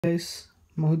Guys,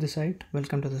 Mohit this side.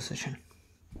 Welcome to the session.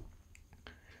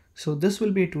 So this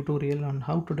will be a tutorial on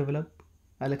how to develop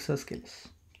Alexa skills.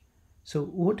 So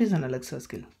what is an Alexa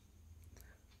skill?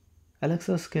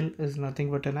 Alexa skill is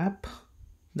nothing but an app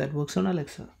that works on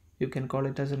Alexa. You can call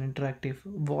it as an interactive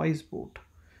voice bot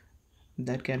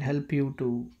that can help you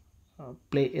to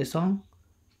play a song,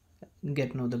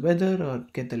 get know the weather, or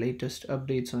get the latest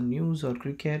updates on news or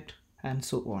cricket, and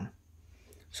so on.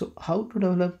 So how to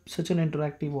develop such an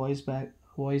interactive voice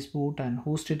bot and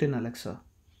host it in Alexa?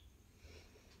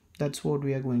 That's what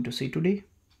we are going to see today.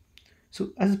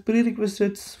 So as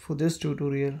prerequisites for this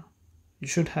tutorial, you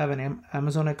should have an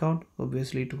Amazon account,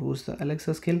 obviously, to host the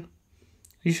Alexa skill.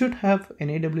 You should have an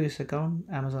AWS account,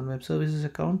 Amazon Web Services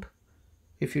account.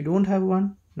 If you don't have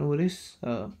one, no worries.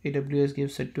 AWS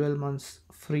gives a 12 months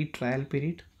free trial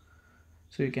period,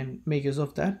 so you can make use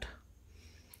of that.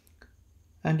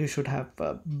 And you should have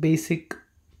basic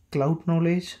cloud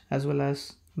knowledge as well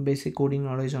as basic coding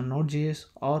knowledge on node.js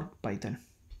or Python.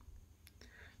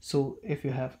 So if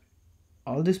you have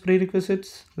all these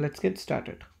prerequisites, let's get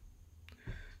started.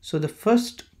 So the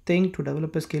first thing to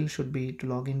develop a skill should be to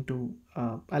log into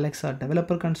Alexa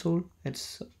developer console.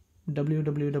 It's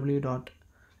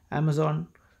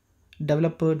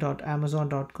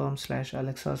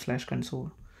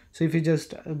developer.amazon.com/alexa/console. So if you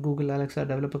just Google Alexa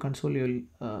developer console, you'll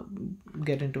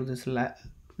get into this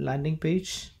landing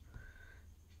page.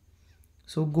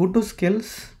 So go to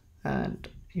skills and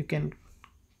you can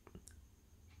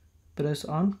press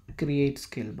on create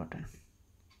skill button.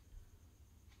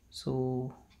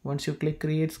 So once you click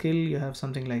create skill, you have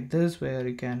something like this where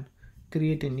you can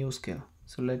create a new skill.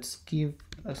 So let's give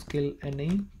a skill a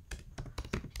name,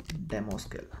 demo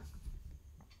skill.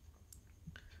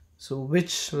 So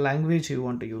which language you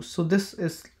want to use? So this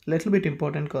is a little bit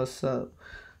important because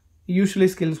usually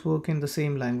skills work in the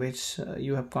same language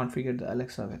you have configured the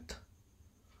Alexa with.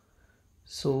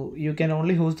 So you can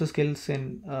only host the skills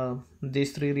in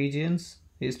these three regions: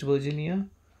 East Virginia,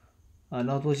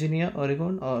 North Virginia,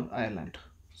 Oregon, or Ireland.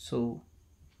 So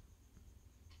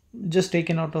just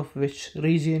take a note of which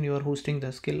region you are hosting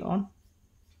the skill on.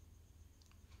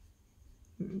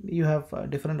 You have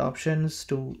different options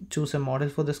to choose a model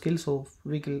for the skill. So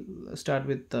we will start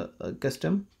with the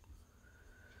custom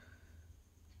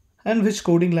and which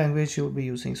coding language you will be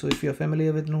using. So if you're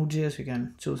familiar with Node.js, you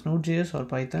can choose Node.js or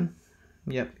Python.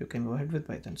 Yep, you can go ahead with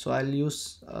Python. So I'll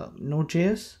use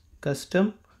Node.js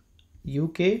custom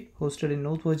UK hosted in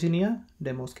North Virginia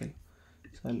demo skill.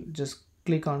 So I'll just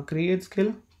click on create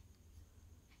skill,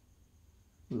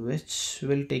 which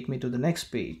will take me to the next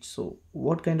page. So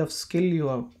what kind of skill you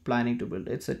are planning to build?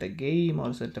 Is it a game or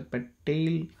is it a pet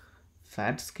tail,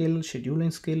 fat skill,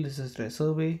 scheduling skill? This is a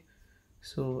survey.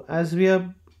 So as we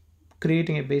are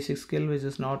creating a basic skill which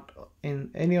is not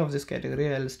in any of this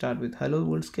category, I'll start with hello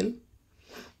world skill.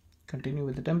 Continue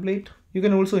with the template. You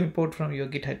can also import from your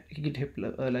GitHub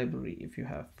library if you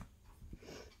have.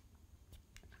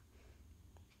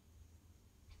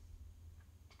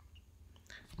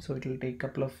 So it will take a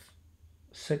couple of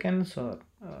seconds or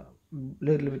a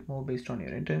little bit more based on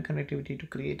your internet connectivity to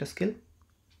create a skill.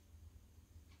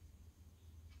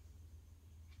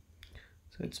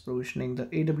 So it's provisioning the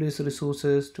AWS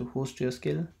resources to host your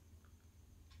skill.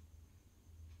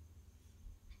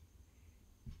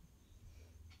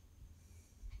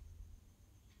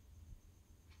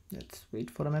 Let's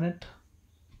wait for a minute.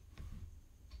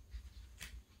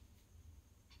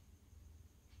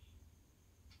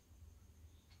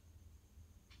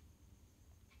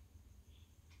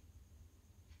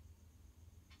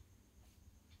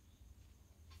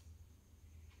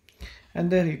 And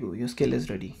there you go, your skill is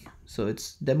ready. So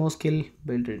it's demo skill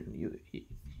built in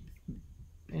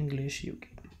English UK.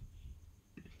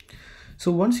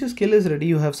 So once your skill is ready,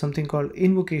 you have something called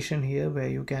invocation here where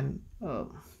you can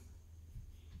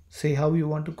say how you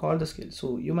want to call the skill.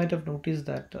 So you might have noticed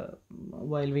that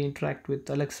while we interact with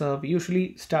Alexa, we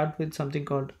usually start with something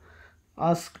called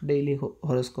ask daily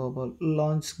horoscope or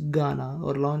launch Ghana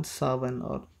or launch Savan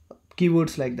or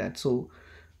keywords like that. So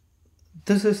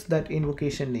this is that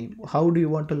invocation name. How do you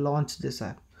want to launch this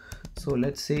app? So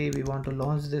let's say we want to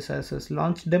launch this as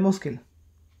launch demo skill.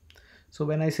 So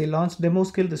when I say launch demo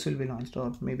skill, this will be launched,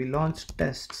 or maybe launch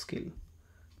test skill.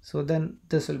 So then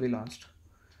this will be launched,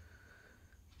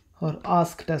 or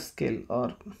ask test skill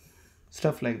or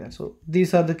stuff like that. So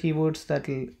these are the keywords that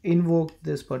will invoke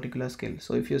this particular skill.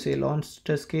 So if you say launch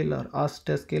test skill or ask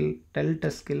test skill, tell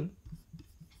test skill,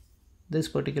 this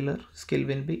particular skill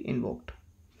will be invoked.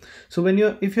 So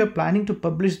if you're planning to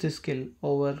publish this skill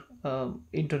over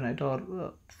internet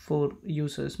or for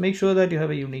users, make sure that you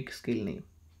have a unique skill name.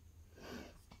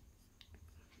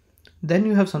 Then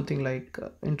you have something like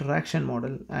interaction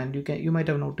model, and you might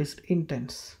have noticed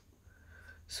intents.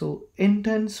 So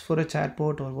intents for a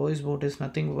chatbot or voice bot is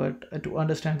nothing but to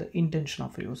understand the intention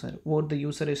of a user, what the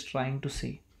user is trying to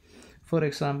say. For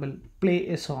example, play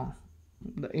a song.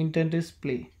 The intent is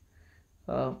play.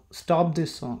 Stop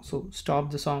this song. So stop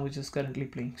the song which is currently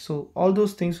playing. So all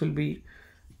those things will be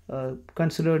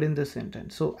considered in this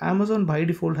intent. So Amazon by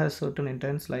default has certain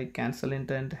intents like cancel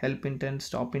intent, help intent,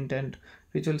 stop intent,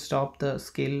 which will stop the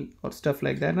skill or stuff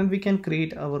like that, and we can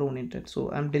create our own intent. So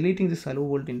I'm deleting this hello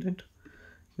world intent,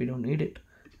 we don't need it,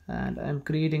 and I'm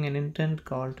creating an intent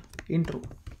called intro,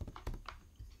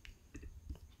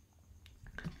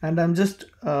 and I'm just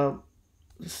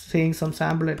saying some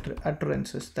sample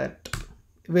utterances that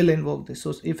will invoke this.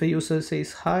 So if a user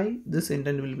says hi, this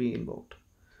intent will be invoked.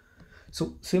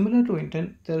 So similar to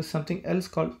intent, there is something else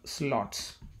called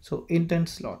slots. So intent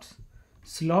slots.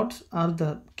 Slots are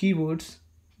the keywords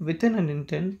within an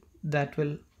intent that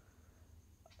will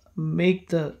make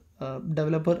the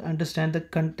developer understand the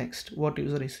context, what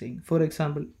user is saying. For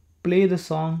example, play the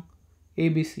song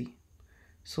ABC.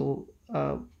 So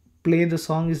play the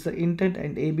song is the intent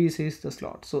and ABC is the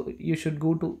slot. So you should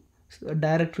go to a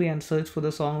directory and search for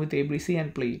the song with ABC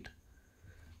and play it.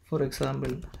 For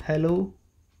example, hello,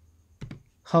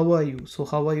 how are you? So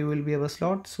how are you will be our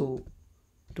slot. So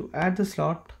to add the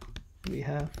slot, we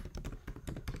have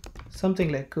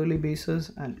something like curly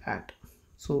braces and add.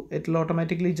 So it will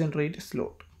automatically generate a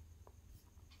slot.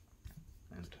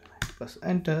 And press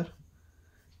enter,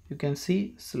 you can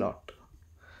see slot.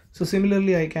 So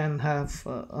similarly, I can have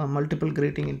multiple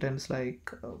greeting intents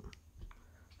like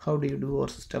how do you do or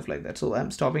stuff like that. So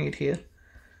I'm stopping it here.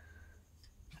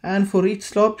 And for each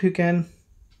slot, you can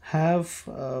have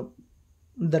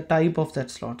the type of that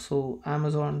slot. So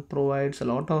Amazon provides a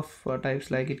lot of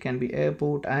types, like it can be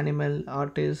airport, animal,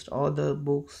 artist, author,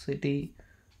 book, city,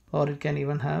 or it can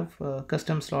even have a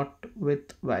custom slot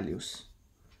with values.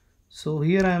 So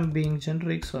here I am being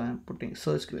generic, so I am putting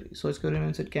search query. Search query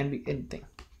means it can be anything.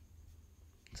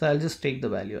 So I'll just take the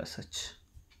value as such.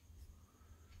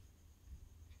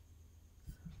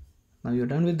 Now you're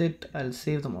done with it, I'll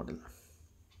save the model.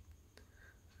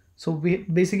 So we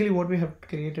basically what we have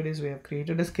created is we have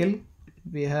created a skill,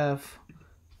 we have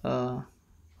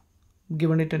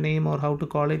given it a name or how to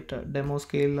call it, demo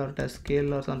skill or test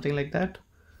skill or something like that.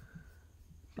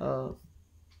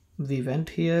 We went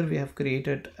here, we have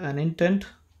created an intent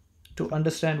to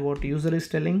understand what user is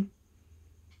telling,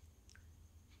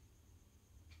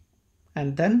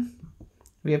 and then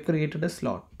we have created a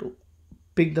slot to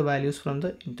pick the values from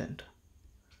the intent.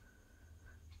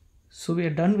 So we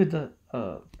are done with the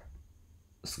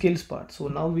skills part. So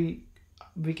now we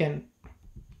can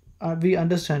we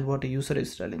understand what a user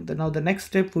is telling. Now the next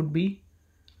step would be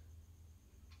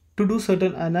to do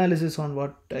certain analysis on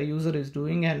what a user is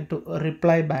doing and to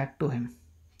reply back to him.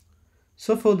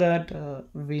 So for that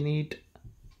we need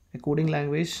a coding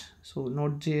language, so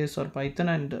node.js or Python,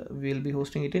 and we'll be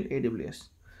hosting it in AWS.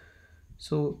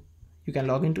 So you can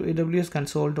log into AWS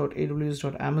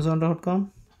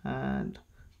console.aws.amazon.com, and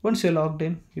once you're logged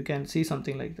in, you can see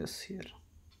something like this here.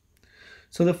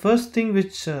 So the first thing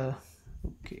which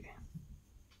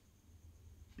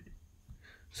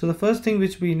So the first thing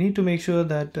which we need to make sure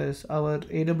that is our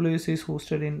AWS is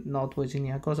hosted in North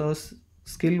Virginia, because our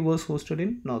skill was hosted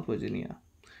in North Virginia.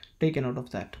 Take a note of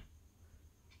that.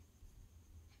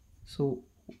 So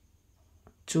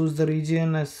choose the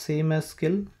region as same as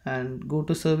skill and go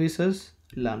to services,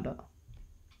 Lambda.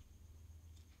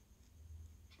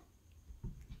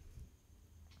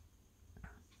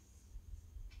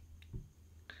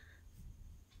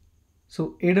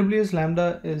 So AWS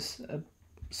Lambda is a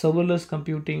serverless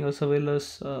computing or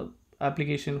serverless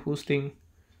application hosting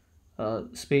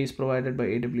space provided by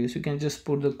AWS. You can just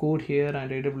put the code here and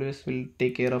AWS will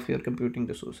take care of your computing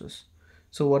resources.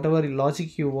 So whatever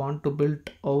logic you want to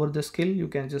build over the skill, you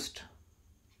can just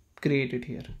create it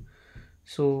here.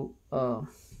 So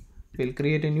we'll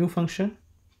create a new function.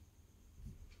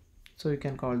 So you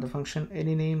can call the function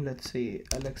any name, let's say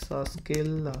Alexa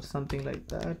skill or something like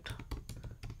that.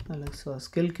 Alexa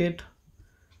skill kit,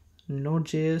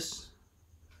 node.js,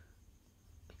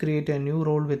 create a new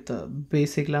role with the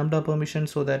basic Lambda permission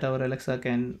so that our Alexa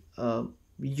can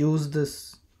use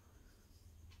this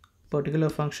particular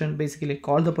function, basically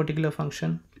call the particular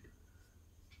function.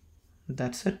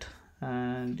 That's it,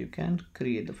 and you can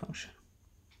create the function.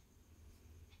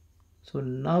 So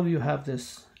now you have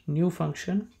this new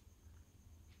function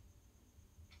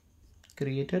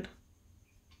created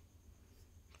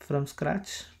from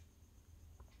scratch.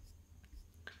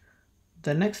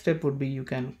 The next step would be you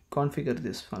can configure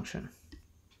this function.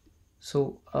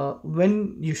 So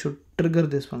when you should trigger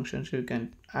this function, so you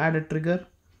can add a trigger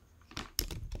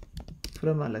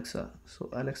from Alexa. So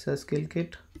Alexa skill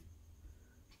kit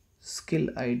skill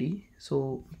ID.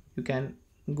 So you can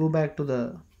go back to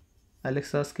the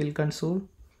Alexa skill console,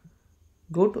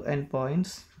 go to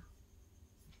endpoints,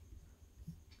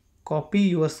 copy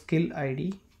your skill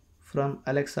ID from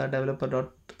Alexa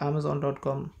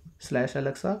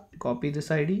developer.amazon.com/Alexa, copy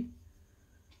this ID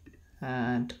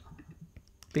and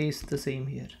paste the same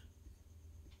here.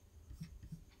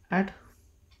 Add.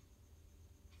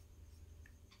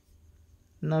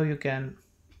 Now you can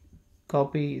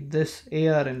copy this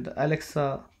AR in the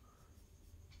Alexa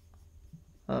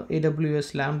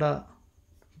AWS Lambda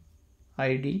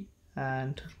ID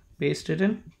and paste it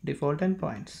in default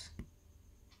endpoints,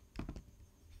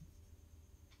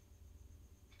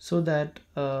 so that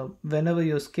whenever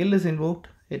your skill is invoked,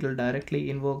 it will directly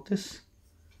invoke this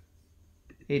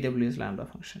AWS Lambda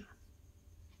function.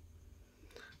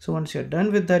 So once you're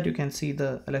done with that, you can see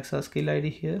the Alexa skill ID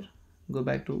here. Go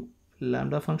back to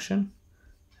Lambda function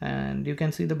and you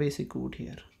can see the basic code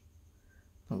here.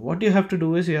 Now, what you have to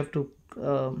do is you have to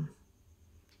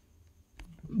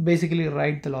basically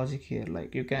write the logic here.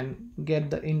 Like you can get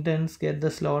the intents, get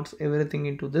the slots, everything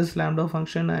into this Lambda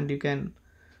function, and you can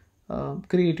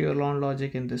create your own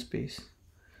logic in this space.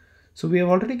 So we have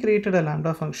already created a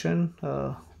Lambda function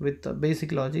with the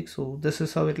basic logic. So this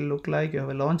is how it will look like. You have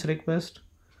a launch request.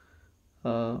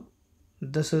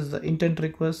 This is the intent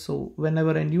request. So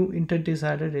whenever a new intent is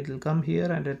added, it will come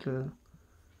here and it will,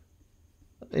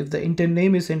 if the intent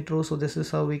name is intro, so this is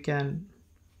how we can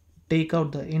take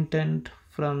out the intent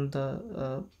from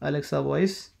the Alexa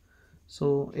voice.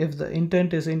 So if the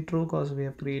intent is intro, because we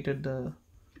have created the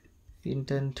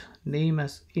intent name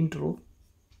as intro,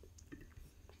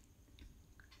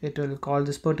 it will call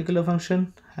this particular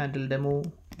function, handle demo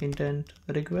intent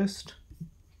request,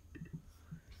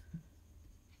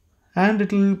 and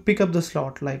it will pick up the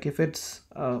slot. Like if it's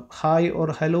hi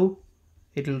or hello,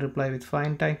 it will reply with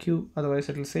fine, thank you. Otherwise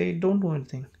it will say don't do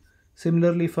anything.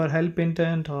 Similarly for help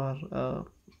intent or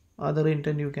other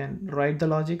intent, you can write the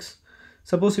logics.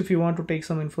 Suppose if you want to take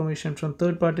some information from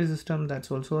third-party system,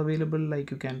 that's also available.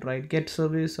 Like you can write get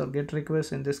service or get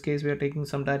request. In this case, we are taking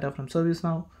some data from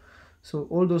ServiceNow. So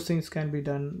all those things can be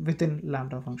done within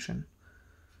Lambda function.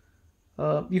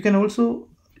 You can also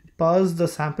pass the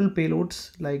sample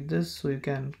payloads like this. So you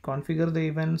can configure the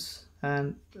events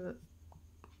and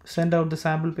send out the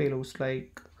sample payloads,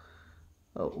 like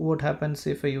what happens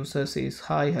if a user says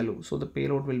hi hello. So the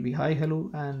payload will be hi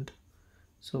hello and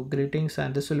so greetings,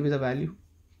 and this will be the value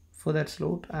for that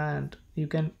slot, and you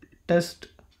can test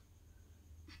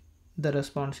the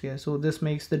response here. So this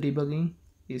makes the debugging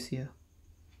easier.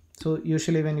 So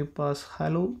usually when you pass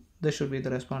hello, this should be the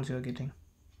response you're getting.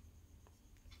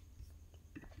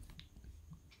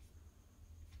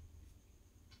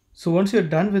 So once you're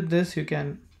done with this, you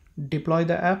can deploy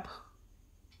the app.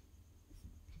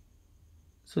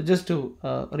 So just to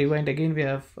rewind again,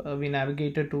 we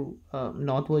navigated to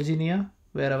North Virginia,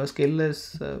 where our skill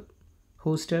is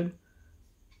hosted,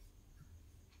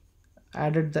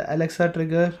 added the Alexa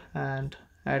trigger and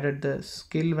added the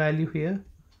skill value here.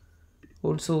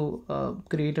 Also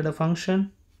created a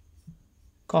function,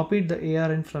 copied the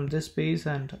ARN from this space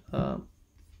and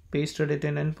pasted it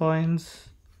in endpoints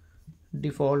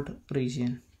default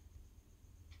region.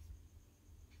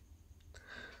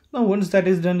 Now once that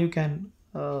is done, you can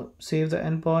save the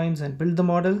endpoints and build the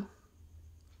model.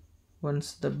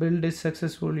 Once the build is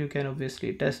successful, you can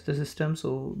obviously test the system.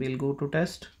 So we'll go to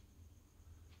test.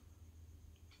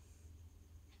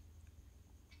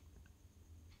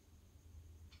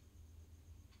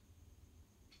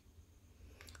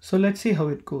 So let's see how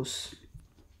it goes.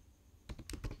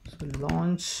 So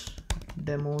launch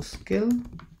demo skill.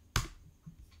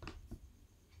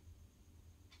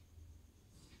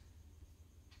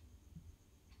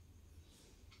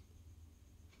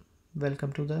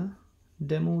 Welcome to the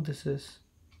demo. This is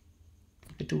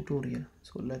a tutorial.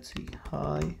 So let's see.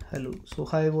 Hi, hello. So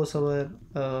hi was our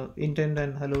intent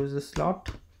and hello is the slot.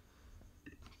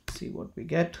 Let's see what we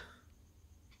get.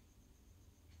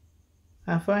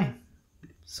 I'm fine.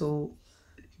 So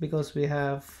because we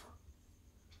have,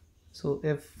 so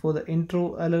if for the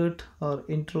intro alert or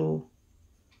intro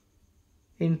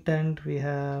intent, we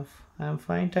have I'm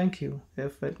fine, thank you.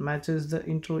 If it matches the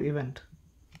intro event,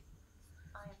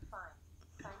 I am fine,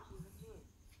 thank you, and you?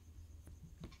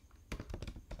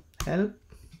 help.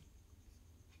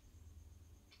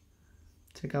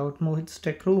 Check out Mohit's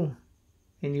Tech Room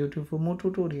in YouTube for more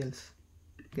tutorials.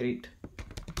 Great.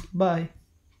 Bye.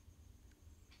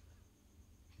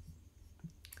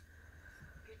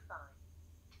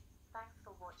 Goodbye.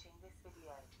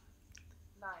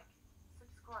 like,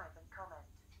 subscribe and comment.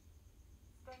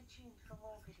 Stay tuned for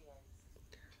more videos.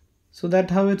 So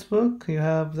that's how it's work. You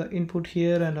have the input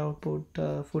here and output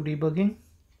for debugging.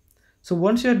 So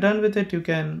once you're done with it, you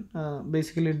can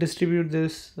basically distribute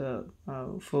this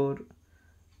for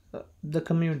the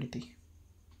community.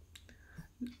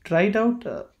 Try it out.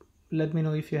 Let me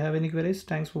know if you have any queries.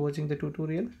 Thanks for watching the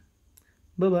tutorial.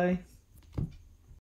 Bye bye.